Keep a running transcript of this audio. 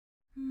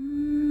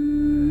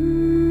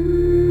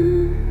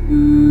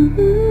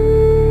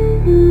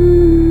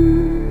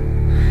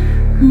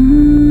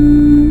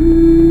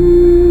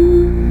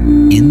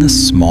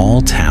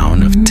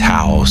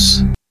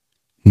Taos,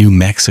 New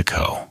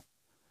Mexico.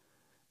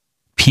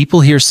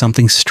 People hear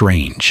something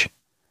strange,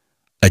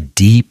 a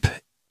deep,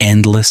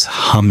 endless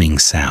humming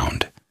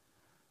sound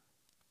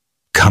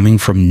coming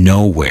from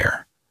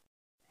nowhere.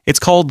 It's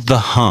called the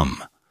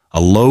hum,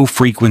 a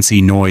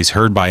low-frequency noise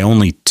heard by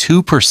only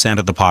 2%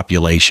 of the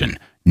population.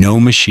 No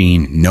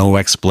machine, no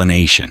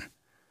explanation.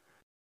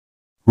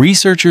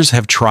 Researchers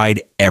have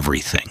tried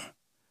everything.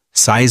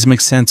 Seismic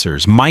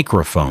sensors,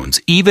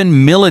 microphones,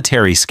 even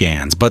military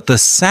scans, but the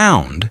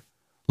sound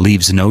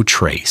leaves no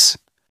trace.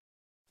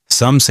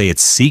 Some say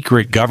it's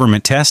secret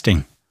government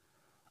testing.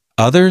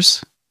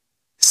 Others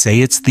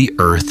say it's the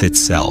earth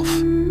itself,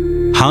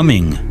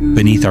 humming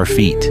beneath our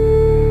feet.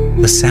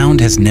 The sound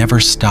has never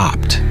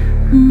stopped.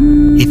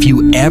 If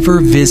you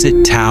ever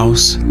visit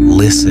Taos,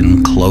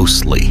 listen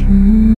closely.